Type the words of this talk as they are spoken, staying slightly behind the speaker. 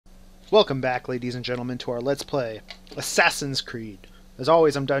Welcome back, ladies and gentlemen, to our Let's Play Assassin's Creed. As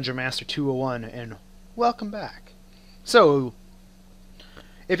always, I'm Dungeon Master 201, and welcome back. So,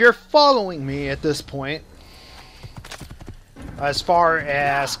 if you're following me at this point, as far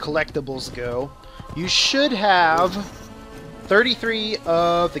as collectibles go, you should have 33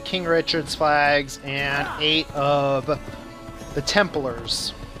 of the King Richard's flags and 8 of the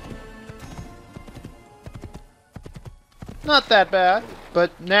Templars. Not that bad.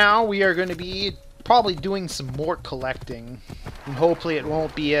 But now we are going to be probably doing some more collecting. And hopefully it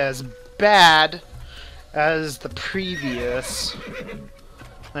won't be as bad as the previous.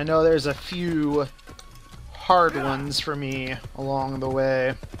 I know there's a few hard ones for me along the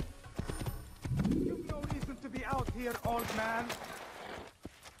way.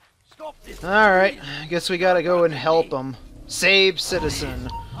 Alright, I guess we gotta go and help them. Save Citizen.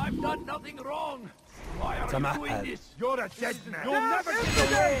 I've done nothing wrong. Why are you doing this? You're a dead man. You'll never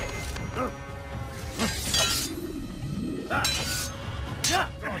get away.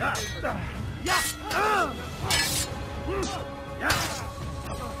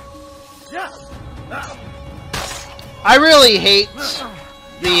 I really hate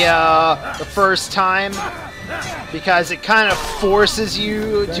the first time because it kind of forces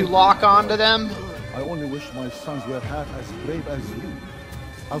you to lock onto them. I only wish my sons were half as brave as you.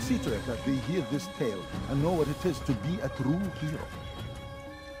 I'll see to it that they hear this tale and know what it is to be a true hero.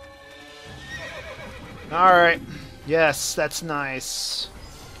 Alright. Yes, that's nice.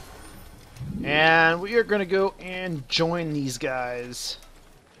 And we are going to go and join these guys.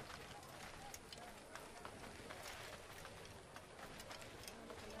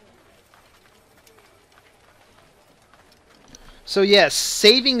 So yes,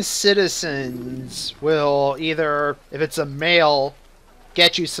 saving citizens will either, if it's a male,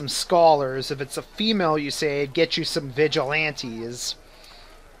 get you some scholars. If it's a female, you say, get you some vigilantes.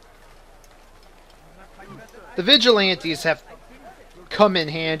 The vigilantes have come in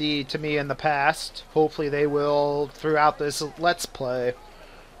handy to me in the past. Hopefully they will throughout this Let's Play.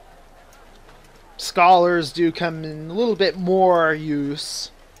 Scholars do come in a little bit more use.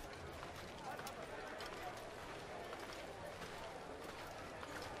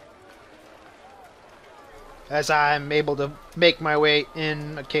 As I'm able to make my way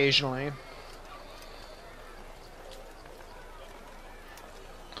in occasionally.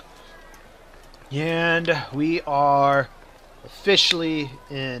 And we are officially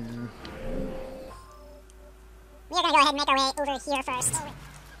in. We are going to go ahead and make our way over here first.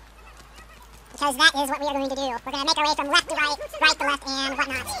 Because that is what we are going to do. We're going to make our way from left to right, right to left, and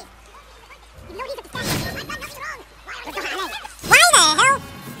whatnot. Why the hell?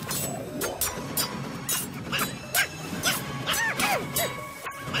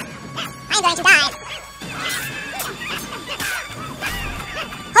 I'm going to die.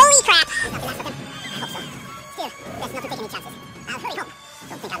 Holy crap! Still, let's not take any chances. I'll hurry home.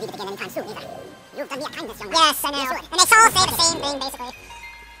 Don't think I'll leave it again anytime soon either. You've done me a kindness, young man. Yes, I know. And they all say the same thing, basically.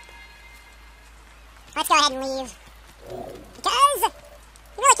 Let's go ahead and leave. Because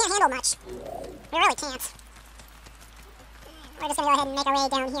we really can't handle much. We really can't. We're just going to go ahead and make our way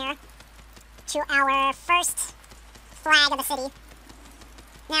down here to our first flag of the city.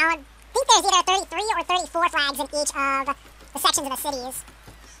 Now, I think there's either 33 or 34 flags in each of the sections of the cities.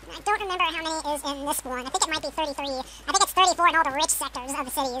 I don't remember how many is in this one. I think it might be 33. I think it's 34 in all the rich sectors of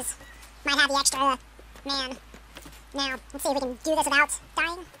the cities. Might have the extra man. Now, let's see if we can do this without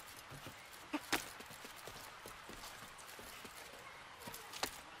dying.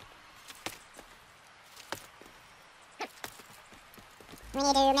 We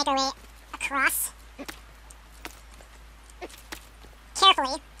need to make our way across.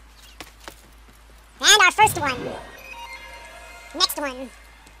 Carefully. And our first one. Next one.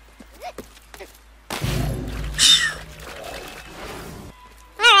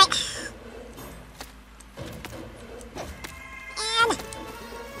 Alright. And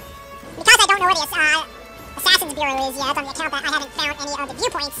because I don't know where the Assassin's Bureau is yet, on the account that I haven't found any of the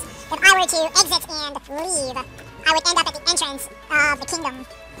viewpoints, if I were to exit and leave, I would end up at the entrance of the kingdom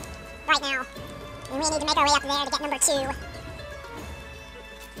right now. And we need to make our way up there to get number 2.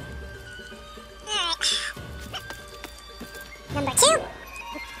 Alright. Number 2.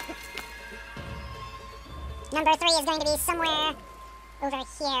 Number 3 is going to be somewhere over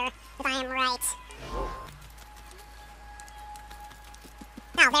here, if I am right.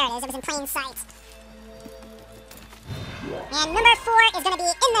 Oh, there it is. It was in plain sight. And number 4 is going to be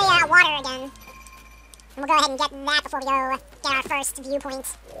in the water again. And we'll go ahead and get that before we go get our first viewpoint.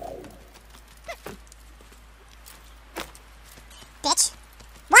 Bitch.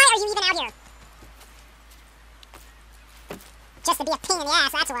 Why are you even out here? Just to be a pain in the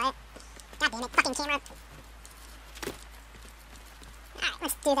ass, that's why. God damn it, fucking camera. Alright,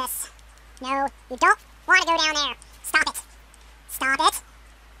 let's do this. No, you don't want to go down there. Stop it. Stop it.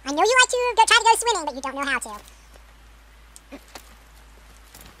 I know you like to try to go swimming, but you don't know how to.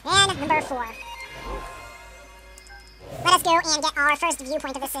 And number 4. Let us go and get our first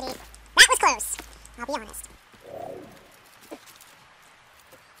viewpoint of the city. That was close, I'll be honest.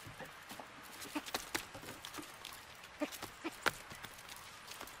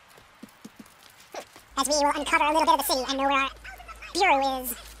 As we will uncover a little bit of the city and know where our bureau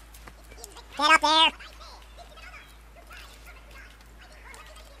is. Get up there.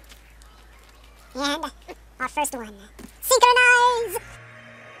 And our first one. Synchronize!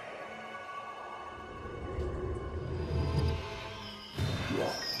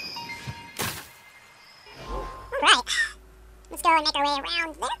 Alright. Let's go and make our way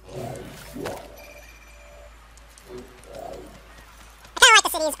around there. I kinda like the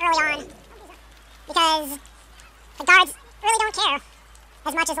cities early on, because the guards really don't care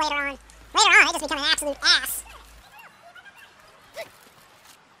as much as later on. Later on, they just become an absolute ass.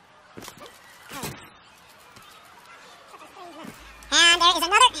 And there is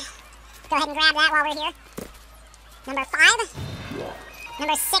another. Go ahead and grab that while we're here. Number 5.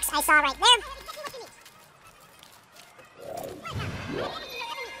 Number 6 I saw right there.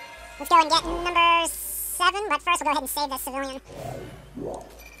 Let's go and get number 7, but first we'll go ahead and save the civilian,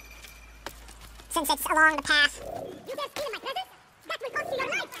 since it's along the path. You guys stealing my presents? That will cost you your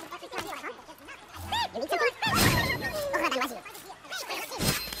life. You need something? Oh, that was you.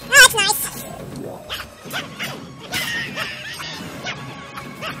 Oh, that's nice.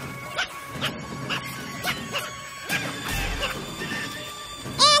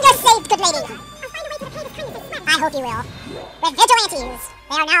 And you're saved, good lady. I hope you will. With vigilantes,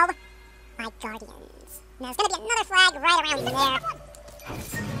 they are now my guardians. Now there's gonna be another flag right around there.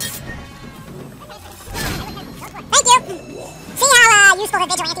 Thank you! See how useful the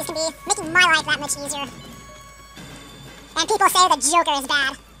vigilantes can be, making my life that much easier. And people say the Joker is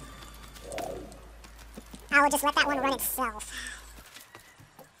bad. I will just let that one run itself.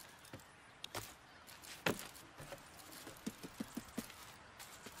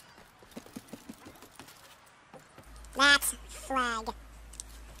 That flag.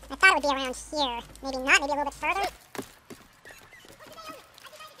 I thought it would be around here. Maybe not, maybe a little bit further.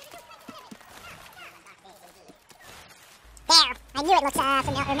 There! I knew it looked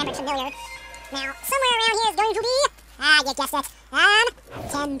remembered familiar. Now, somewhere around here is going to be... Ah, you guessed it.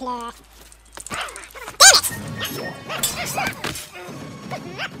 Templar. Damn it!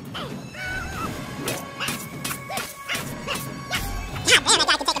 God damn, that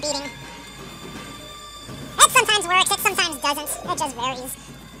guy can take a beating. It sometimes works, it sometimes doesn't. It just varies.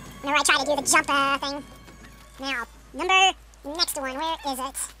 Whenever I try to do the jump thing. Now, next one, where is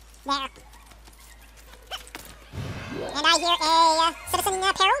it? There. And I hear a citizen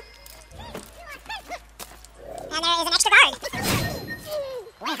peril. And there is an extra guard.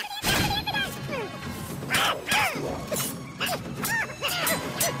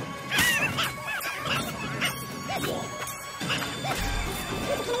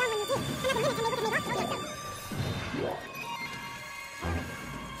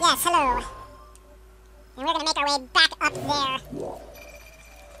 Yes, hello. And we're going to make our way back up there.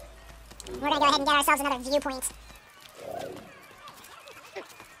 We're going to go ahead and get ourselves another viewpoint.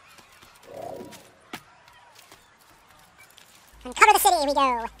 Uncover the city, here we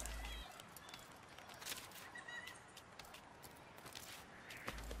go.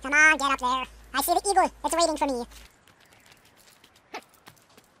 Come on, get up there. I see the eagle. It's waiting for me.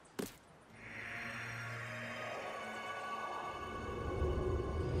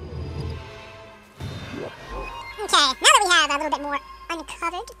 Okay, now that we have a little bit more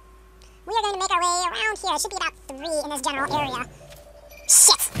uncovered, we are going to make our way around here. It should be about 3 in this general area.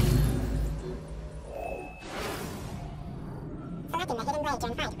 Shit! Selecting the hidden bridge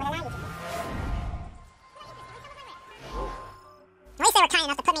and fight will allow you to... At least they were kind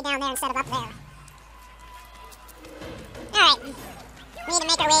enough to put me down there instead of up there. Alright. We need to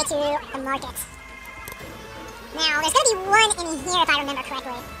make our way to the market. Now, there's going to be one in here if I remember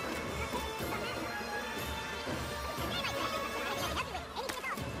correctly.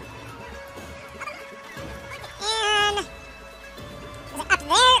 And... was it up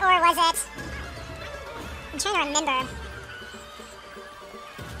there, or was it... I'm trying to remember.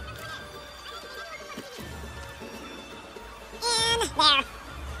 And there.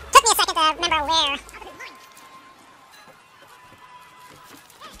 Took me a second to remember where.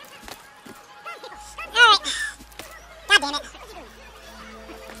 Alright. God damn it.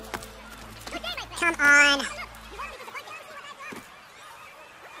 Come on.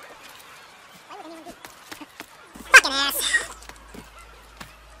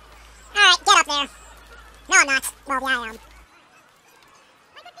 Well, yeah, I am.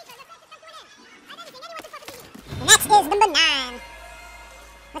 Next is number 9.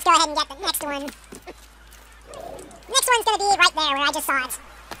 Let's go ahead and get the next one. Next one's gonna be right there where I just saw it.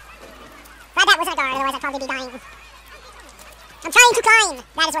 Glad that wasn't a guard, otherwise I'd probably be dying. I'm trying to climb!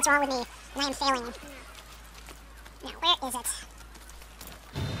 That is what's wrong with me, and I am failing. Now, where is it?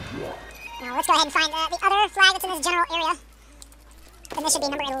 Now, let's go ahead and find the other flag that's in this general area. And this should be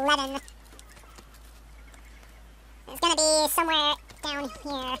number 11. It's gonna be somewhere down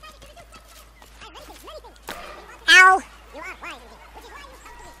here. Ow!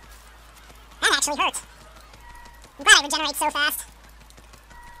 That actually hurt. I'm glad it regenerates so fast.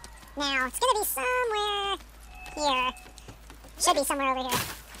 Now, it's gonna be somewhere here. Should be somewhere over here.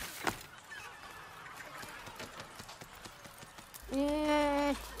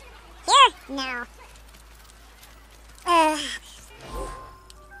 Here? No.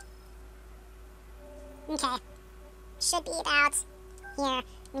 Okay. Should be about here.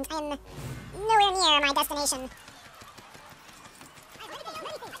 Means I'm nowhere near my destination.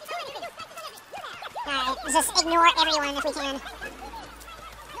 Alright, let's just ignore everyone if we can.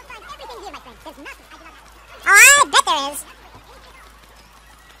 Oh, I bet there is.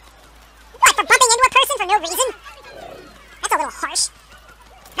 What, for bumping into a person for no reason? That's a little harsh.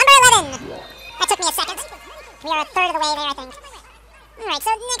 Number 11! That took me a second. We are a third of the way there, I think. Alright, so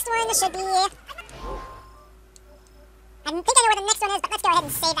next one should be... I think I know where the next one is, but let's go ahead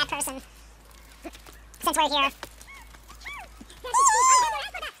and save that person. Since we're here.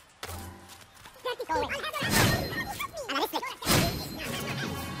 Go away.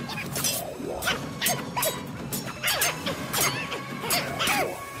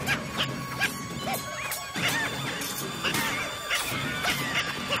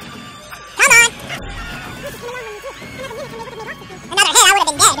 Come on! Another hit, I would have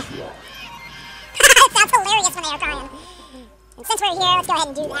been dead. It sounds hilarious when they are crying. And since we're here, let's go ahead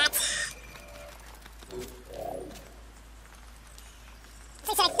and do that.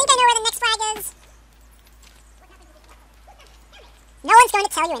 So I think I know where the next flag is. No one's going to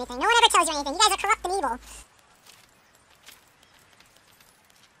tell you anything. No one ever tells you anything. You guys are corrupt and evil.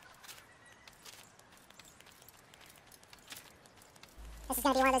 This is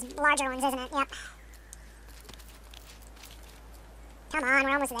going to be one of those larger ones, isn't it? Yep. Come on,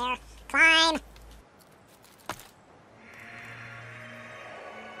 we're almost there. Climb!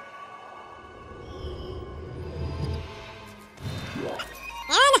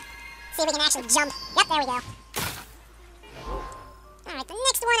 And see if we can actually jump. Yep, there we go. Alright, the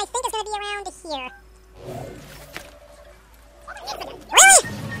next one I think is going to be around here. Really?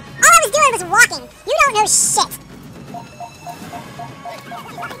 All I was doing was walking. You don't know shit.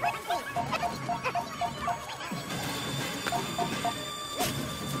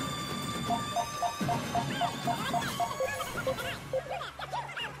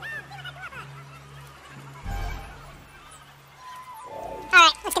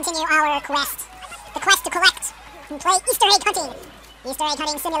 Alright, let's continue our quest. The quest to collect and play Easter egg hunting. Easter egg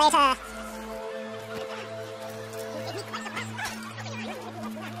hunting simulator. I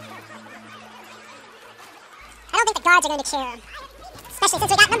don't think the guards are going to care. Especially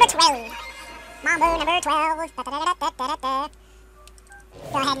since we got number 12. Mambo number 12. Da, da, da, da, da, da, da.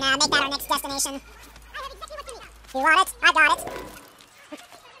 Go ahead and make that our next destination. You want it? I got it.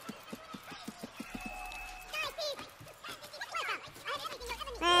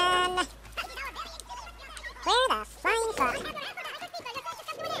 Where the flying fuck?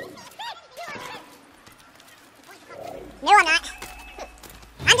 No, I'm not.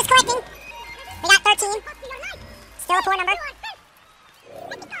 I'm just collecting. We got 13. Still a poor number.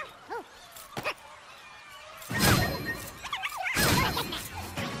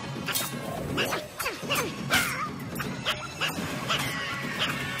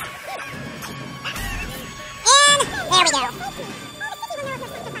 And there we go.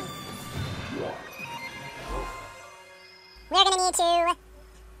 We're gonna need to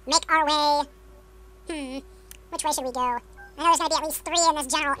make our way. Which way should we go? I know there's gonna be at least 3 in this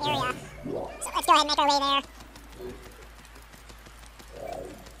general area. So let's go ahead and make our way there.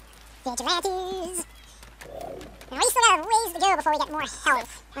 Vigilantes! Now we still got a ways to go before we get more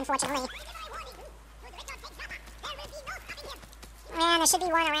health, unfortunately. Man, there should be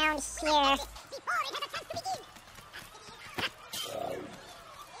one around here.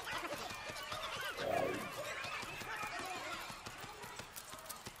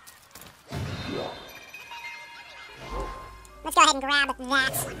 Let's go ahead and grab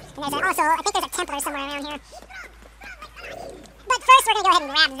that. And there's also, I think there's a Templar somewhere around here. But first we're going to go ahead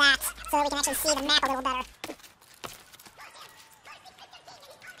and grab that so that we can actually see the map a little better.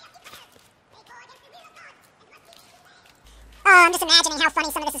 I'm just imagining how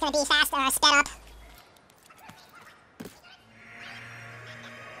funny some of this is going to be fast or sped up.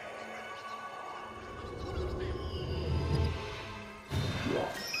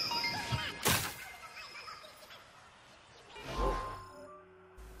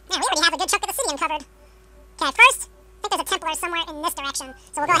 Man, we already have a good chunk of the city uncovered. Okay, first, I think there's a Templar somewhere in this direction,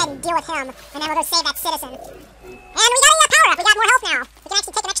 so we'll go ahead and deal with him, and then we'll go save that citizen. And we got a power up! We got more health now! We can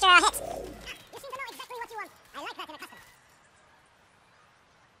actually take an extra hit. You seem to know exactly what you want. I like that in a customer.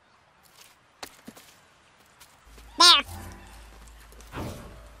 There.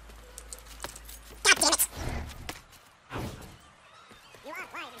 God damn it. You are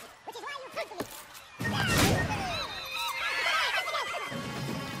wise, which is why you come to me.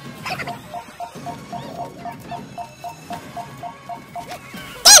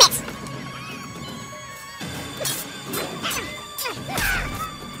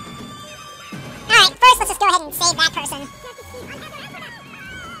 Alright, first let's just go ahead and save that person.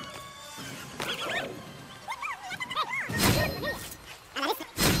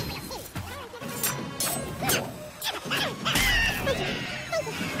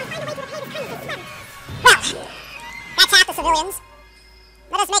 Well, that's half the civilians.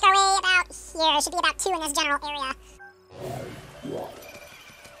 Let us make our way about here. There should be about 2 in this general area.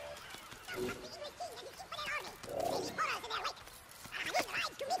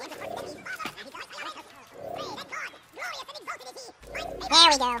 There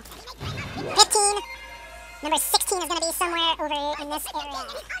we go. 15. Number 16 is going to be somewhere over in this area.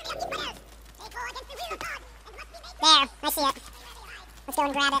 There, I see it. Let's go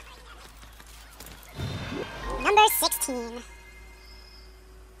and grab it. Number 16.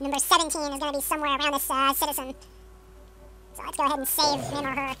 Number 17 is going to be somewhere around this citizen. So let's go ahead and save him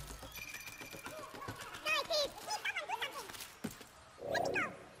or her.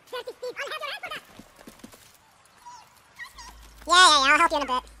 Yeah, I'll help you in a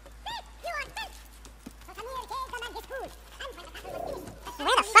bit.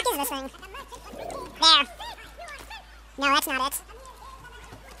 Where the fuck is this thing? There. No, that's not it.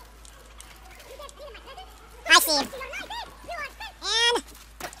 I see. And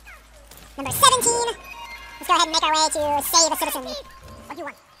number 17. Let's go ahead and make our way to save a citizen. What do you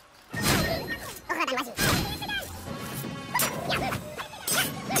want?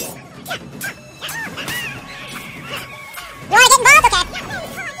 You wanna get involved? Okay.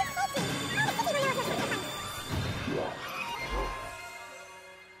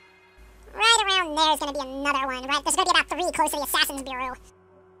 Right around there is gonna be another one. Right, there's gonna be about 3 close to the Assassin's Bureau.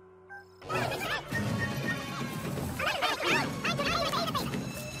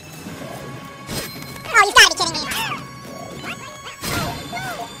 Oh, you've gotta be kidding me.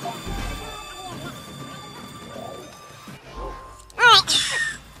 Alright.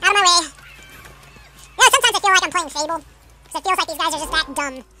 Out of my way. You know, sometimes I feel like I'm playing Fable. So it feels like these guys are just that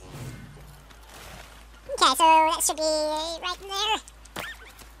dumb. Okay, so that should be right there.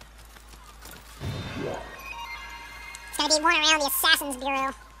 It's gonna be one around the Assassin's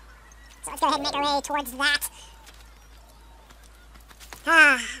Bureau. So let's go ahead and make our way towards that.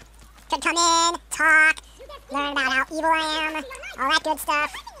 Could come in, talk, learn about how evil I am, all that good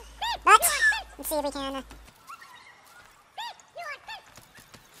stuff. But, let's see if we can...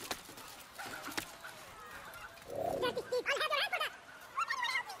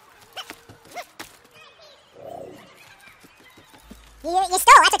 You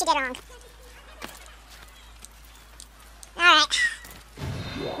stole, that's what you did wrong. Alright.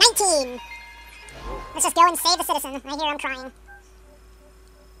 19! Let's just go and save the citizen. I hear him crying.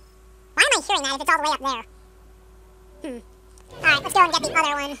 Why am I hearing that if it's all the way up there? Alright, let's go and get the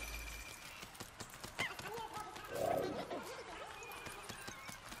other one.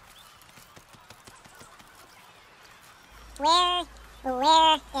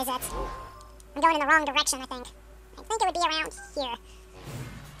 Where is it? I'm going in the wrong direction, I think. I think it would be around here.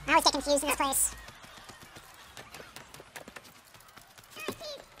 I always get confused in this place.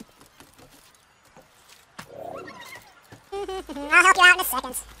 I'll help you out in a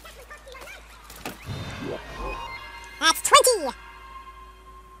second. That's 20!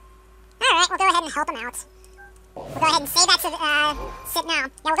 Alright, we'll go ahead and help him out. We'll go ahead and save that we'll go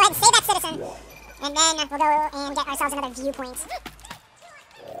ahead and save that citizen. And then we'll go and get ourselves another viewpoint.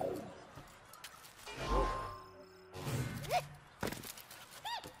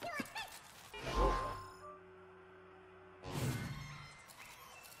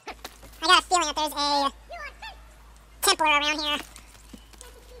 I got a feeling that there's a Templar around here.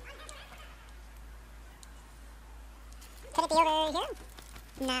 Could it be over here?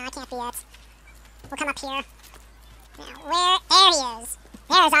 No, it can't be it. We'll come up here. Now, there he is.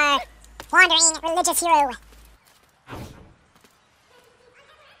 There's our wandering religious hero.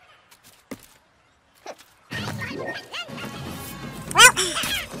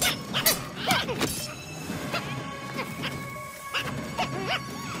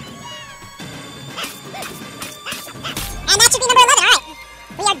 And that should be number 11. Alright.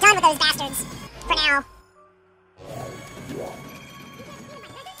 We are done with those bastards. For now.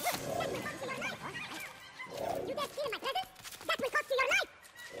 You get in my presence? That will cost you your life!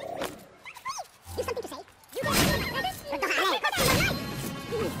 You something to say? You get in my presence? That will cost you your life!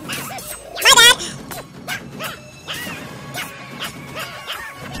 My bad!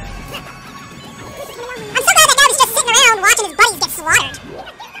 I'm so glad that guy was just sitting around watching his buddies get slaughtered.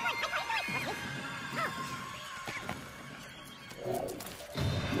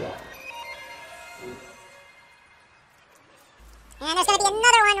 And there's going to be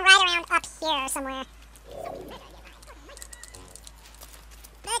another one right around up here somewhere.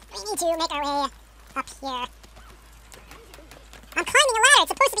 But we need to make our way up here. I'm climbing a ladder. It's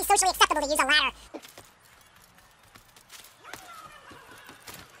supposed to be socially acceptable to use a ladder.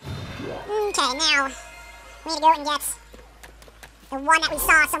 Okay, now we need to go and get the one that we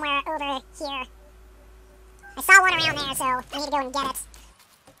saw somewhere over here. I saw one around there, so we need to go and get it.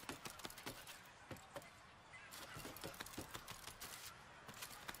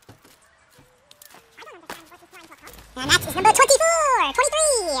 And that is number 24!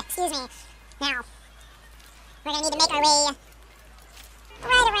 23! Excuse me. Now, we're going to need to make our way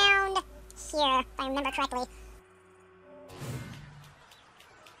right around here, if I remember correctly.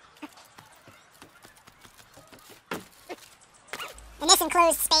 In this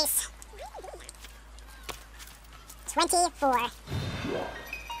enclosed space. 24.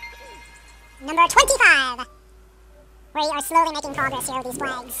 Number 25! We are slowly making progress here with these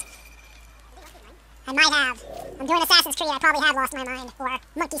flags. I might have. I'm doing Assassin's Creed, I probably have lost my mind. Or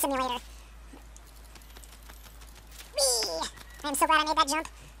Monkey Simulator. Whee! I'm so glad I made that jump.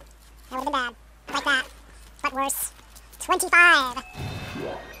 That would have been bad. Like that. But worse. 25.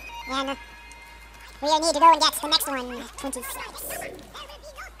 And we need to go and get the next one. 26.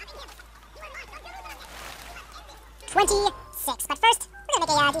 26. But first, we're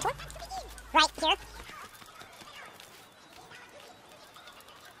going to make a detour. Right here.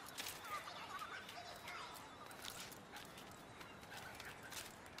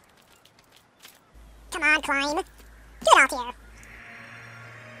 Come on, climb. Get out here.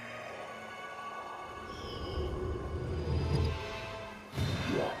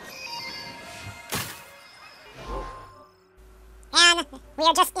 And we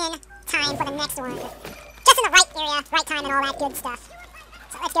are just in time for the next one. Just in the right area, right time and all that good stuff.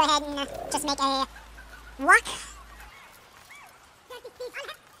 So let's go ahead and just make a walk.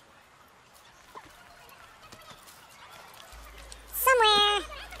 Somewhere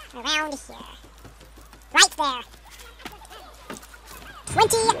around here. Right there.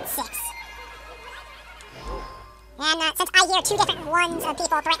 26. And since I hear two different ones of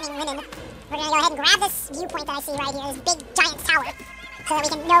people threatening women, we're going to go ahead and grab this viewpoint that I see right here, this big giant tower, so that we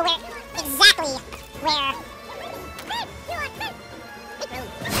can know exactly where.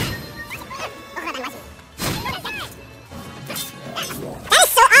 That is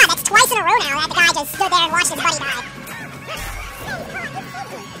so odd. That's twice in a row now that the guy just stood there and watched his buddy die.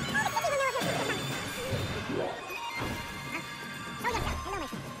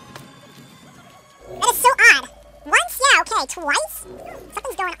 That is so odd. Once? Yeah, okay. Twice?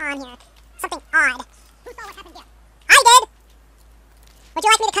 Something's going on here. Something odd. Who saw what happened here? I did! Would you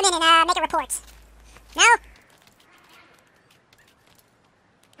like me to come in and make a report? No?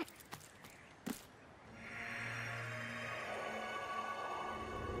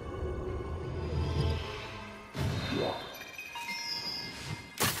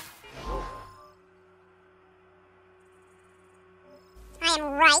 I am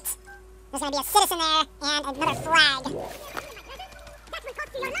right. There's going to be a citizen there and another flag.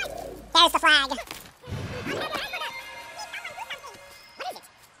 There's the flag.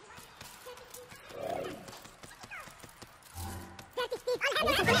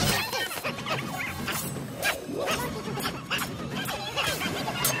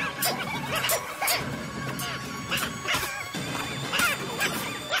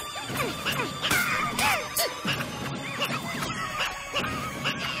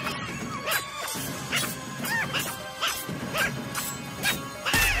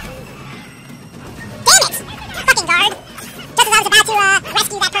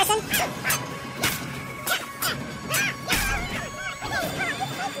 Rescue that person.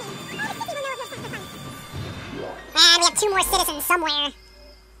 And we have two more citizens somewhere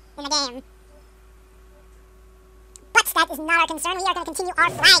in the game. But that is not our concern. We are going to continue our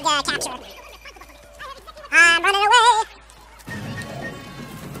flag capture. I'm running away.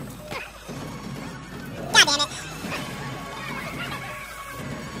 God damn it.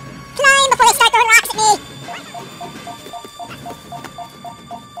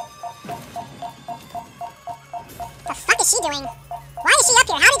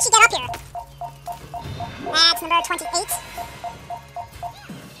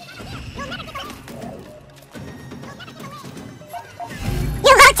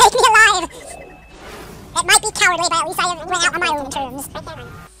 Roman terms.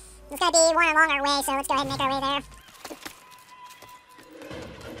 It's gonna be one along our way, so let's go ahead and make our way there.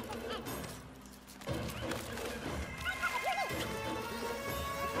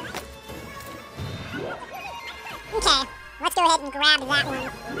 Okay, let's go ahead and grab that one.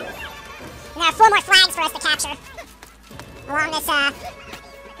 And there are 4 more flags for us to capture along this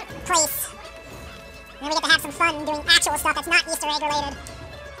place. And then we get to have some fun doing actual stuff that's not Easter egg related.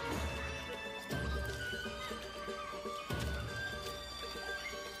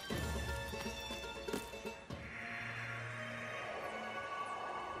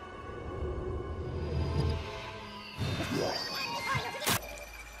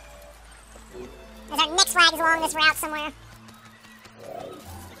 There's our next flags along this route somewhere.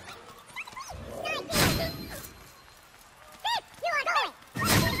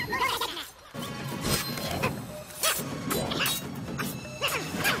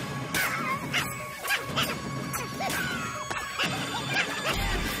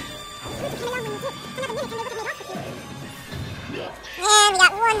 And we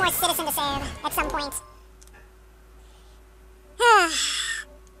got one more citizen to save at some point.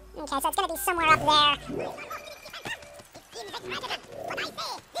 Okay, so it's gonna be somewhere up there.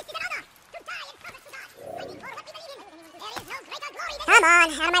 Come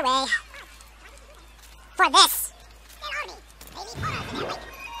on, out of my way. For this.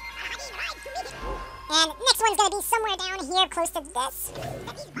 And next one's gonna be somewhere down here close to this.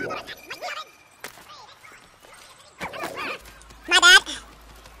 My bad.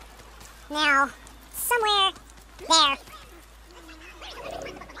 Now, somewhere there.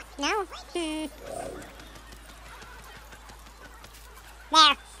 No? There.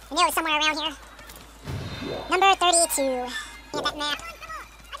 I knew it was somewhere around here. Number 32. Get that map.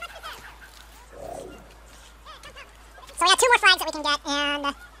 So we got 2 more flags that we can get,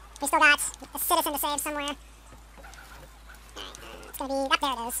 and we still got a citizen to save somewhere. It's gonna be...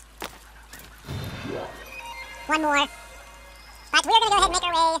 there it is. 1 more. But we're gonna go ahead and make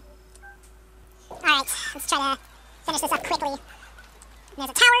our way. Alright, let's try to finish this up quickly. There's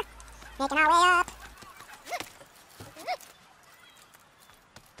a tower. Making our way up.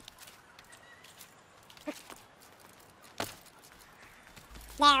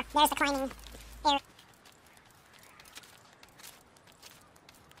 There's the climbing area.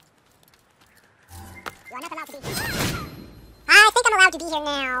 You are not allowed to be here. I think I'm allowed to be here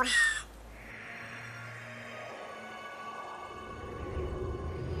now.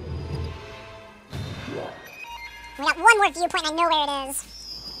 We got 1 more viewpoint and I know where it is.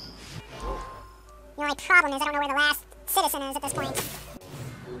 The only problem is I don't know where the last citizen is at this point.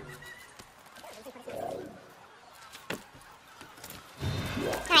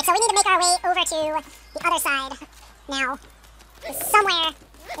 Alright, so we need to make our way over to the other side now. Somewhere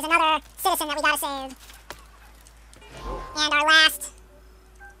is another citizen that we gotta save. And our last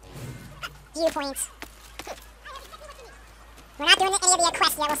viewpoint. We're not doing any of the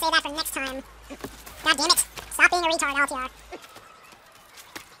quests yet, we'll save that for next time. God damn it. Stop being a retard, LTR.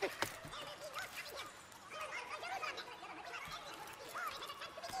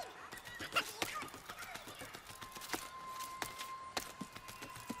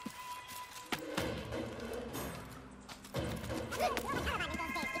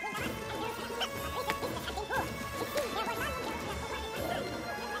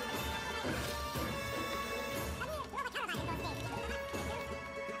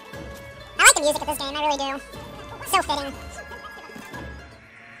 I like the music of this game, I really do. So fitting.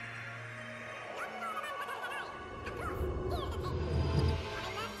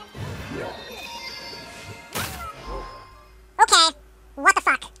 Okay, what the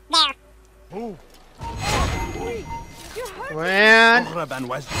fuck? There. And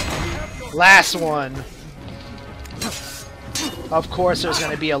last one. Of course there's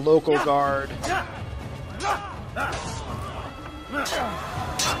going to be a local guard.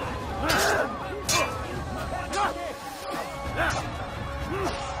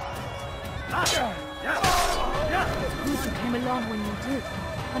 You came along when you did.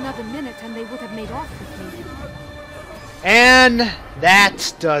 Another minute and they would have made off with me. And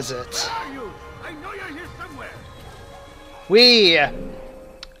that does it. I know you're here somewhere.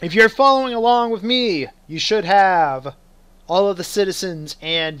 If you're following along with me, you should have all of the citizens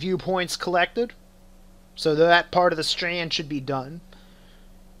and viewpoints collected. So that part of the strand should be done.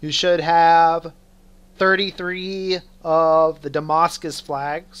 You should have 33 of the Damascus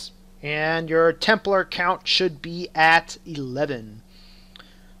flags. And your Templar count should be at 11.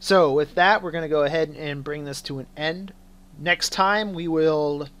 So with that, we're going to go ahead and bring this to an end. Next time we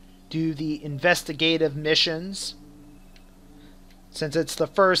will do the investigative missions Since it's the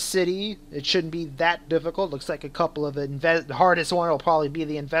first city, it shouldn't be that difficult. Looks like a couple of the hardest one will probably be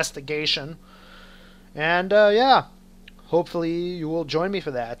the investigation. And yeah, hopefully you will join me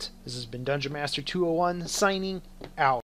for that. This has been Dungeon Master 201 signing out.